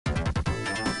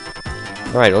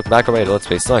Alright, look back away to Let's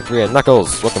Play Sonic 3 and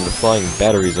Knuckles! Welcome to Flying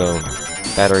Battery Zone.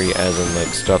 Battery as in, like,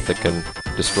 stuff that can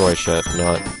destroy shit,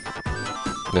 not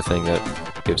the thing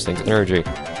that gives things energy.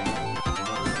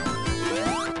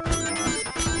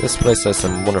 This place has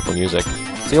some wonderful music.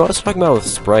 See, what I was talking about with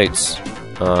sprites,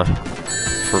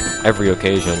 for every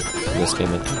occasion in this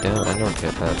game, and damn, I don't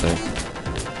get that thing.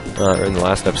 In the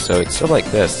last episode, it's still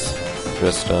like this,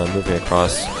 just, moving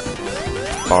across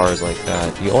bars like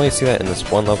that. You only see that in this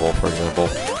one level, for example.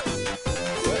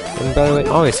 And by the way,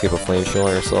 always keep a flame shield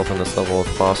on yourself in this level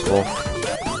if possible.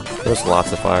 There's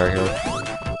lots of fire here.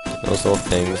 Those little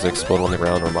things that explode on the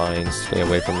ground are mines. Stay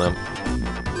away from them.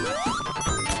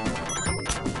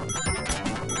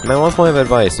 My one point of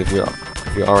advice, if you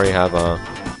already have a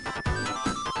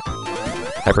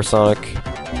hypersonic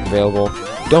available,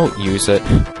 don't use it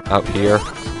out here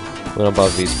when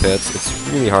above these pits. It's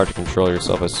really hard to control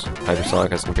yourself as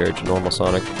hypersonic as compared to normal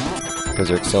Sonic, because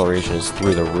your acceleration is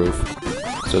through the roof.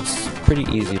 So it's pretty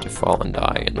easy to fall and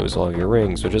die and lose all of your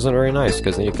rings, which isn't very nice,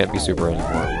 because then you can't be super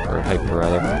anymore, or hyper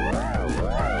rather.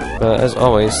 But as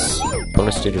always,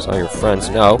 bonus stages are your friends.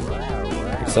 No,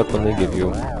 except when they give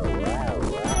you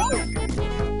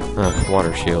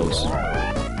water shields.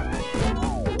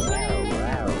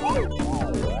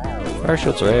 Fire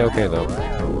shields are A-okay though.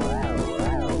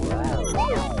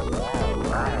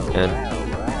 And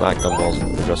black gumballs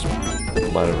are just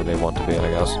whatever they want to be, I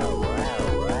guess.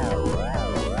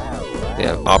 They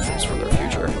have options for their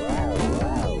future.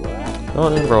 I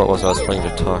don't remember what it was I was planning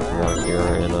to talk about here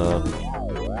in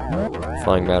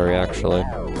Flying Battery, actually.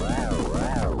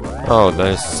 Oh,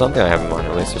 there's something I have in mind,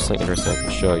 at least there's something interesting I can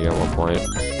show you at one point.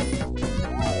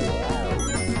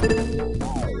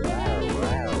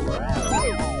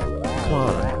 Come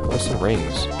on, where's some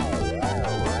rings?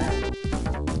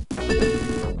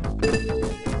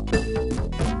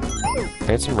 I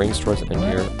had some rings towards the end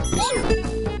here. Please.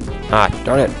 Ah,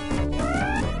 darn it!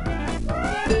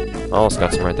 Almost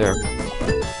got some right there.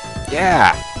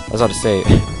 Yeah! I was about to say,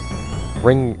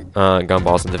 ring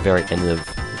gumballs at the very end of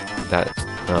that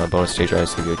bonus stage. I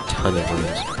just give you a ton of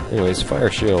rings. Anyways, fire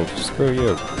shield. Screw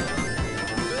you.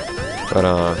 But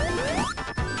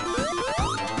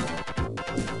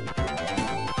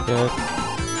yeah.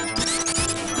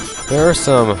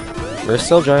 There's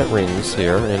still giant rings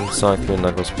here in Sonic 3 and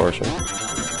Knuckles portion,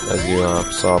 as you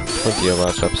saw plenty of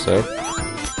last episode.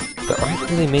 There aren't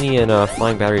really many in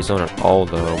Flying Battery Zone at all,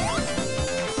 though.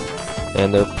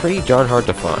 And they're pretty darn hard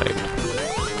to find.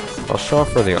 I'll show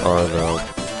off where they are, though.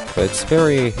 But it's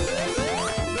very...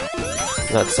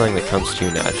 not something that comes to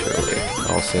you naturally.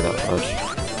 I'll say that much.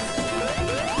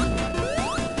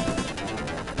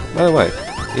 By the way,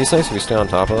 these things, if you stay on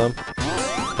top of them,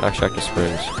 actually act as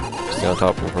springs. Stay on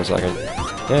top of them for a second.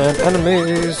 And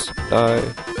enemies die.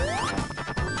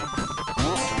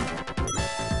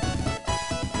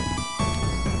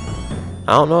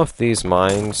 I don't know if these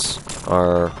mines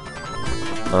are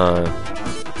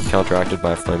counteracted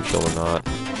by a flame shield or not.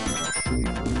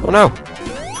 Oh no!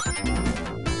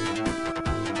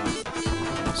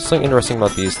 Something interesting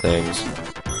about these things.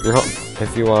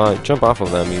 If you jump off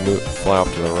of them, you fly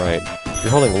off to the right. If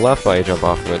you're holding left while you jump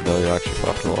off of it, though, you actually fly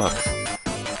off to the left.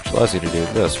 Which allows you to do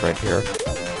this right here.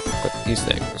 But these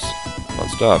things. Fun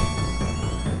stuff.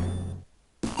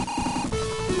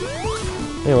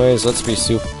 Anyways, let's be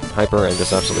super hyper and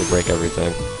just absolutely break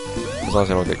everything. As long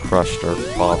as I don't get crushed or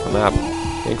fall off the map.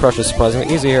 Getting crushed is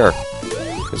surprisingly easy here.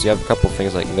 Because you have a couple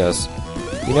things like this.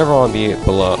 You never want to be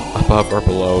above or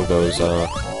below those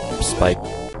spike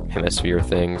hemisphere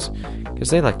things. Because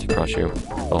they like to crush you.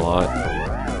 A lot.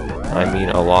 I mean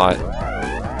a lot.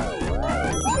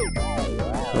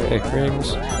 Okay,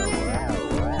 rings.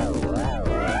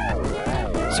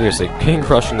 Seriously, getting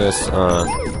crushed in this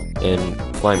in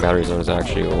Flying Battery Zone is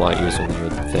actually a lot easier than you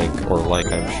would think, or like,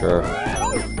 I'm sure.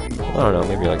 I don't know,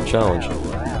 maybe like a challenge.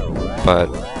 But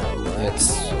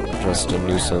it's just a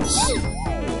nuisance.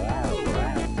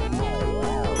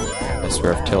 I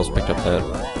swear if Tails picked up that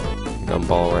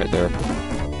gumball right there.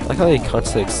 I like how they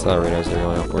constantly accelerate as they're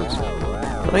going upwards.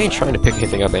 But I ain't trying to pick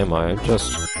anything up, am I? I'm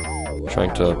just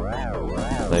trying to,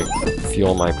 like,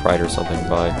 fuel my pride or something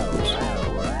by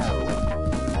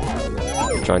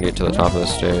trying to get to the top of the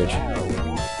stage.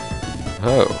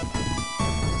 Oh.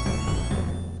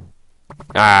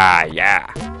 Ah, yeah!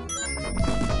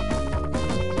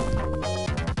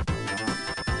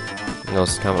 I know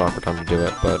this is kind of an awkward time to do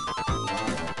it, but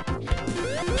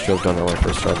I should have done it when I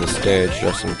first tried this stage,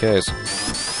 just in case.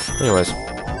 Anyways.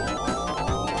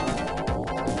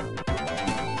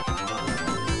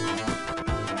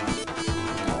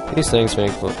 These things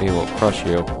maybe won't crush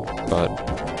you, but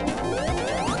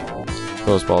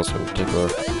those balls in particular.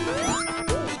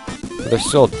 But they're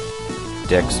still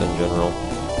dicks in general.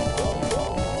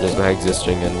 Just by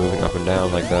existing and moving up and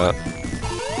down like that.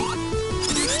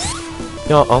 You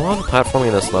know, a lot of the platforming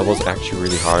in this level is actually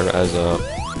really hard as a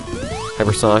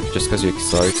hypersonic, just because you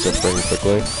accelerate stuff really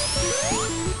quickly.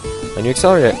 And you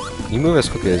accelerate it, you move as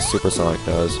quickly as supersonic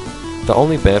does. The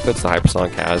only benefits the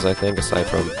hypersonic has, I think, aside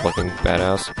from looking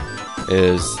badass,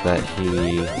 is that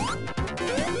he...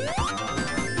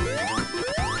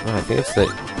 well, I think it's that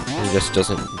he just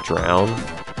doesn't drown,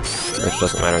 which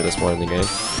doesn't matter at this point in the game.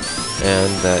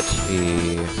 And that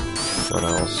he... what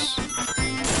else?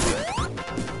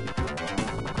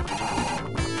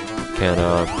 Can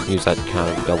use that kind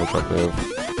of double jump move.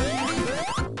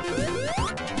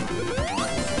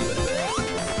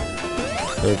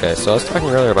 Okay, so I was talking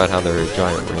earlier about how there are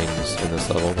giant rings in this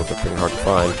level, which are pretty hard to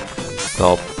find.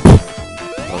 Well,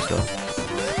 let's go.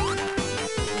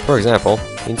 For example,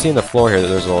 you can see in the floor here that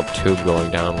there's a little tube going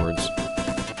downwards.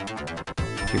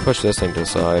 If you push this thing to the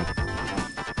side,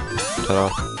 ta-da.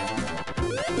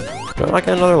 Do I not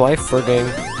get another life for getting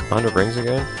 100 rings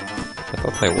again? I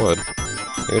thought they would.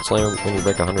 Maybe it's only when you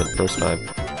break 100 the first time.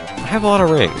 I have a lot of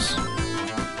rings.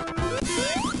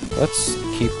 Let's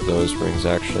keep those rings,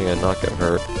 actually, and not get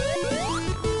hurt.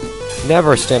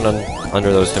 Never stand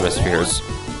under those hemispheres.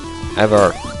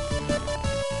 Ever.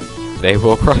 They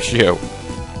will crush you.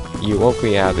 You won't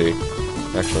be happy.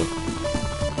 Actually.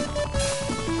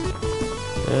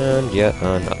 And yet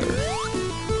another.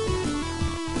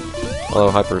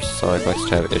 Although Hypersonic likes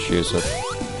to have issues with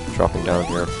dropping down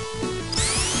here.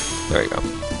 There you go.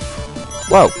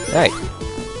 Whoa! Hey!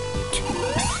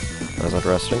 That was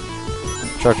interesting.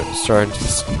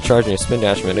 Charging a spin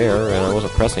dash mid-air, and I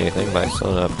wasn't pressing anything, but I still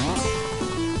ended up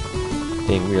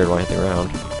being weird when I hit the ground.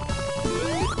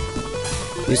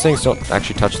 These things don't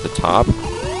actually touch the top,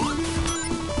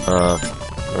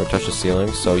 or touch the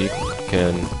ceiling, so you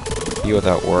can be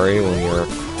without worry when you're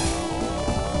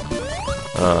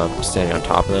standing on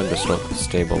top of them. Just don't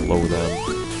stay below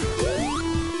them.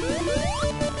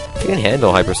 If you can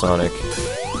handle Hypersonic,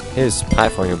 his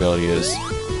platforming ability is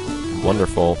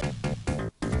wonderful.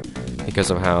 Because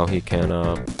of how he can,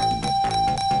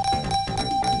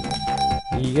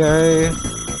 yay!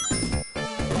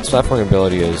 His platforming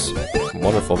ability is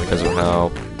wonderful because of how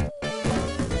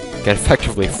he can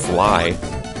effectively fly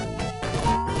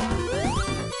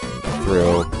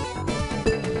through...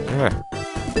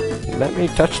 let me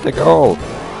touch the goal!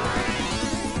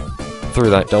 Through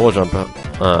that double jump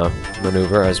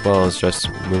maneuver, as well as just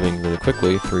moving really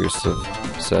quickly through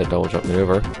said double jump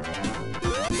maneuver.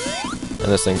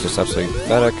 And this thing's just absolutely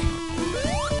pathetic.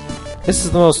 This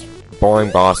is the most boring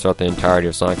boss throughout the entirety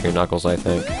of Sonic & Knuckles, I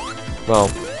think. Well,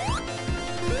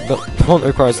 the one that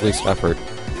requires the least effort.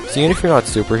 So even if you're not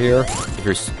super here, if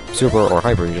you're super or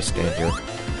hyper, you just stand here.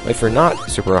 But if you're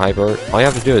not super or hyper, all you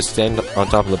have to do is stand on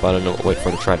top of the button and wait for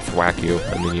it to try to thwack you,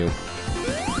 and then you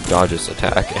dodge its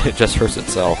attack, and it just hurts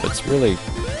itself. It's really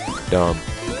dumb.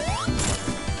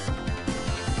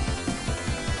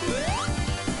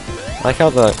 I like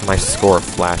how my score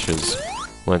flashes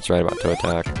when it's right about to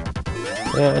attack.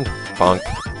 And bonk.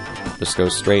 Just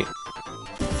goes straight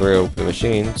through the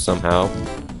machine somehow.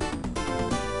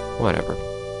 Whatever.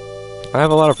 I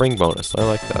have a lot of ring bonus. I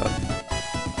like that.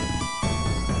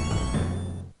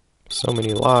 So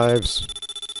many lives.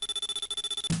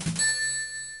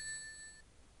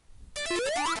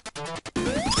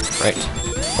 Right.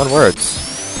 Fun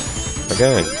words.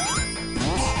 Again.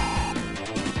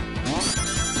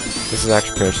 This is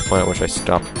actually pretty much the point at which I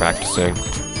stopped practicing.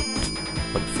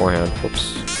 But beforehand,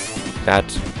 whoops. That,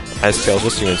 as Tails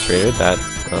just demonstrated, that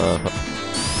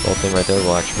little thing right there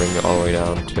will actually bring you all the way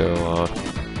down to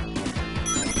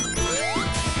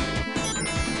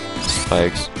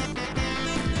spikes.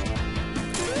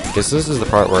 Because this is the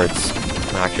part where it's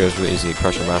actually really easy to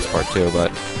crush the last part too,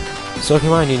 but so keep in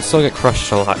mind you can still get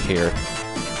crushed a lot here.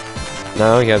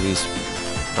 Now you have these,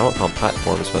 I won't call them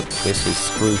platforms, but basically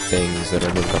screw things that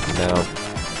are moving up and down.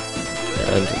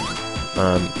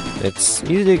 And it's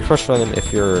easy to get crushed by them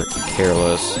if you're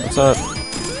careless. It's not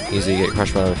easy to get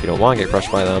crushed by them if you don't want to get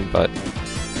crushed by them, but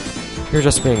if you're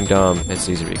just being dumb, it's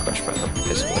easy to be crushed by them,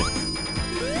 basically.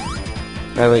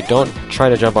 By the way, don't try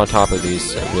to jump on top of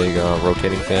these big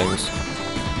rotating things.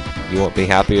 You won't be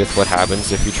happy with what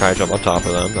happens if you try to jump on top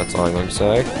of them, that's all I'm going to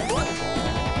say.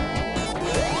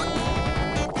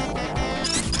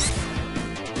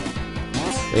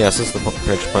 But yes, this is the point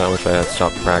at which I had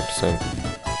stopped practicing.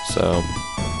 So,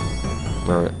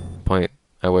 the point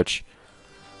at which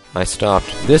I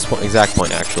stopped. This point, exact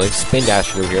point actually. Spin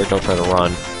dash through here, don't try to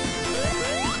run.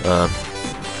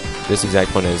 This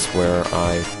exact point is where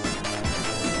I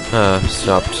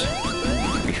stopped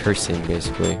cursing,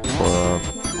 basically, for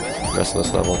the rest of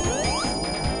this level.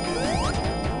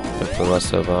 And for the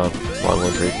rest of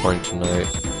Longwood Breakpoint tonight.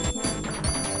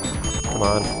 Come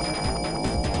on.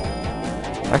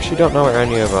 I actually don't know where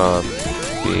any of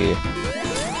the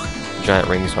giant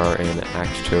rings are in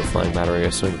Act 2 of Flying Battery,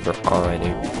 assuming that there are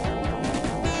any.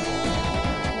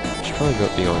 I should probably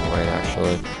be going right,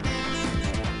 actually.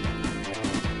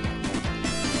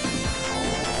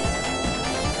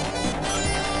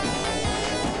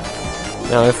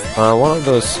 Now, if one of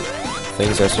those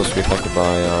things are supposed to be affected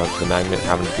by the magnet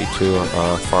having to be too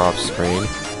far off screen,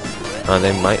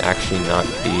 they might actually not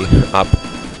be up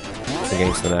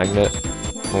against the magnet,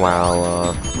 while,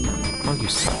 oh, you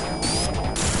suck.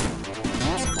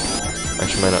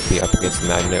 Actually might not be up against the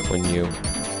magnet when you...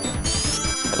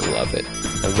 I love it.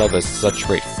 I love it. Such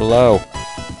great flow!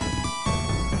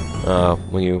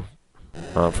 When you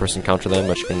first encounter them,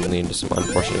 which can lead to some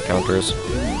unfortunate encounters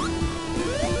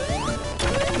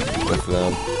with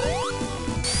them.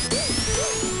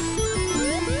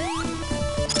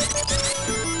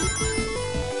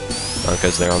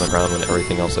 Because they're on the ground when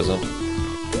everything else isn't.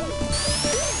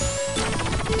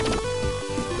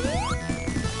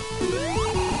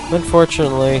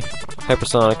 Unfortunately,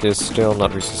 Hypersonic is still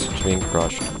not resistant to being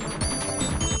crushed.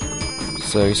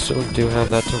 So you still do have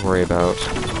that to worry about.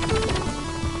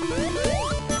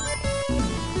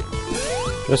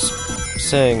 Just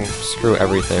saying screw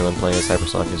everything when playing as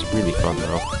Hypersonic is really fun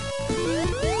though.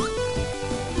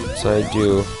 So I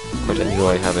do quite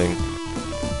enjoy having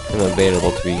him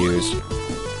available to be used.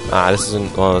 This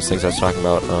isn't one of those things I was talking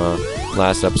about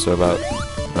last episode about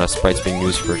sprites being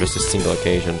used for just a single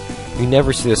occasion. You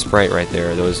never see the sprite right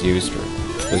there that was used, or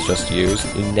was just used.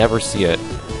 You never see it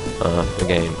the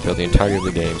game, throughout the entirety of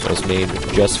the game. It was made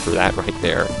just for that right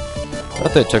there.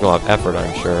 Not that it took a lot of effort,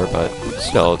 I'm sure, but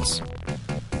still, it's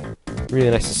really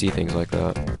nice to see things like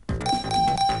that.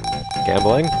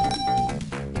 Gambling?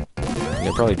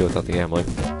 Yeah, probably do without the gambling.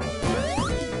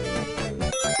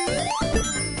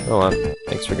 Oh,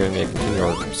 thanks for giving me a continue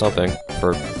or something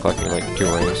for collecting like 2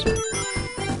 rings.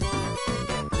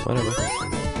 Whatever.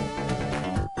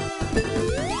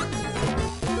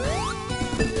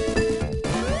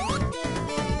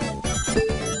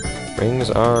 Rings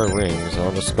are rings.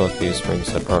 I'll just go with these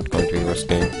rings that aren't going to be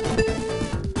risking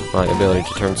my ability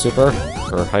to turn super,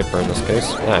 or hyper in this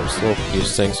case. Yeah, I'm still used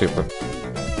to saying super.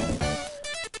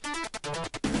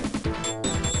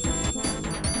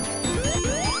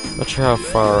 Not sure how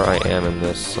far I am in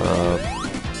this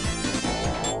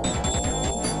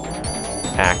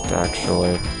act,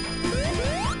 actually.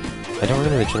 I don't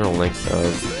remember the general length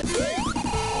of...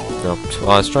 No,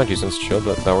 well, I was trying to use Instant Shield,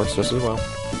 but that works just as well.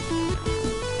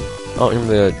 I don't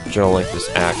remember the general length of this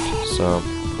act, so...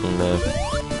 Nah.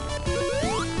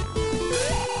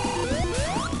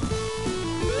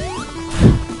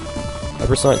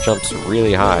 Hypersonic jumps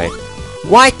really high.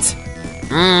 What?!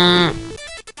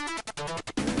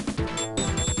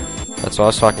 That's what I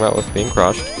was talking about with being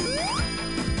crushed.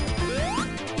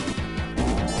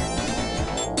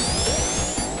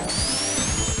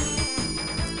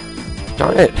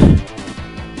 Darn it!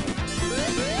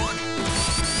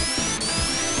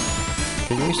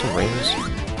 Can you give me some rings?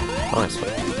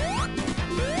 Honestly.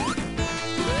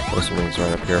 There's some rings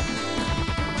right up here.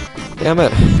 Damn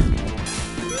it!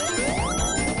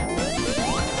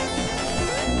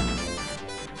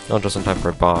 Oh, just in time for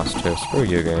a boss, too. Screw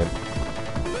you, game.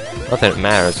 Not that it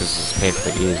matters, because it's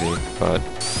painfully easy, but...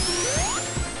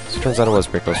 As it turns out, it was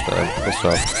pretty close to them. Good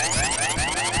stuff.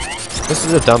 This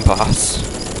is a dumb boss.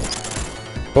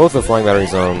 Both the Flying Battery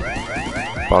Zone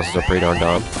bosses are pretty darn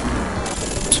dumb.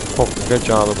 Oh, good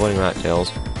job of winning that, Tails.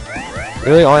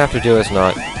 Really, all I have to do is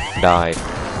not die,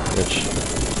 which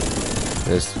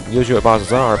is usually what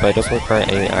bosses are, but it doesn't require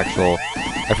any actual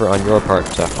effort on your part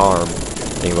to harm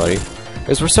anybody.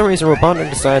 Because for some reason, Robotnik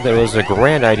decided that it was a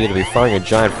grand idea to be firing a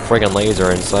giant friggin'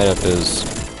 laser inside of his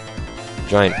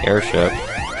giant airship.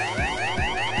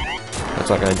 That's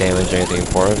not gonna damage anything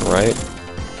important, right?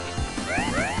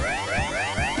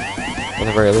 At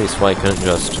the very least, why couldn't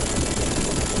just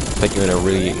put you in a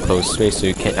really enclosed space so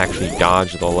you can't actually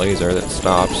dodge the laser that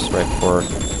stops right before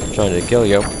trying to kill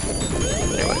you?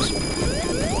 Anyways.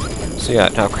 So yeah,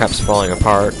 now crap's falling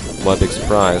apart. What a big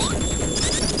surprise.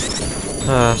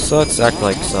 So let's act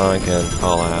like Sonic and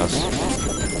haul ass.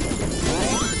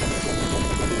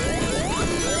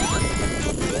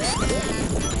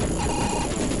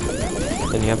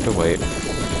 Then you have to wait.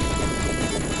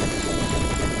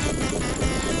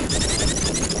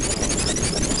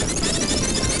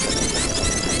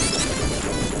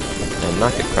 And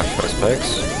not get crushed by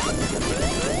spikes.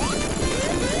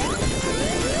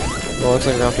 Well, looks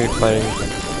like we're going to have to be fighting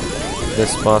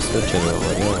this boss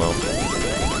legitimately. Oh well.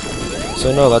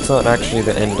 So no, that's not actually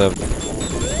the end of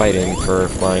fighting for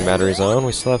Flying Battery Zone.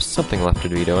 We still have something left to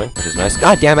be doing, which is nice.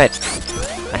 God damn it!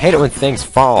 I hate it when things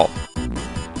fall!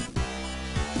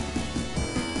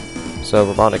 So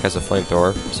Robotnik has a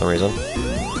flamethrower for some reason.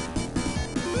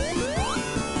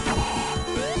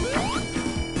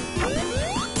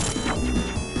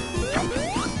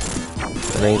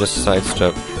 And then he just decides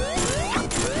to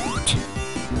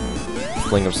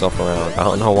fling himself around. I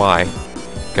don't know why,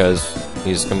 because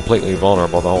he's completely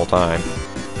vulnerable the whole time.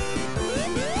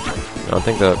 I don't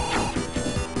think the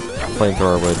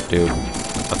flamethrower would do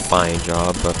a fine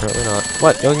job, but apparently not.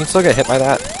 What? You can still get hit by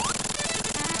that?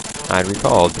 I'd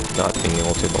recalled not being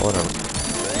able to, but whatever.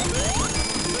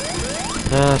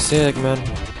 See you, Eggman.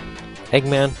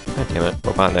 Eggman? God damn it,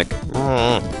 Robotnik.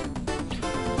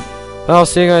 I'll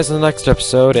see you guys in the next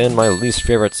episode in my least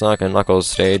favorite Sonic and Knuckles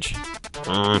stage.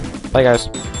 Bye, guys.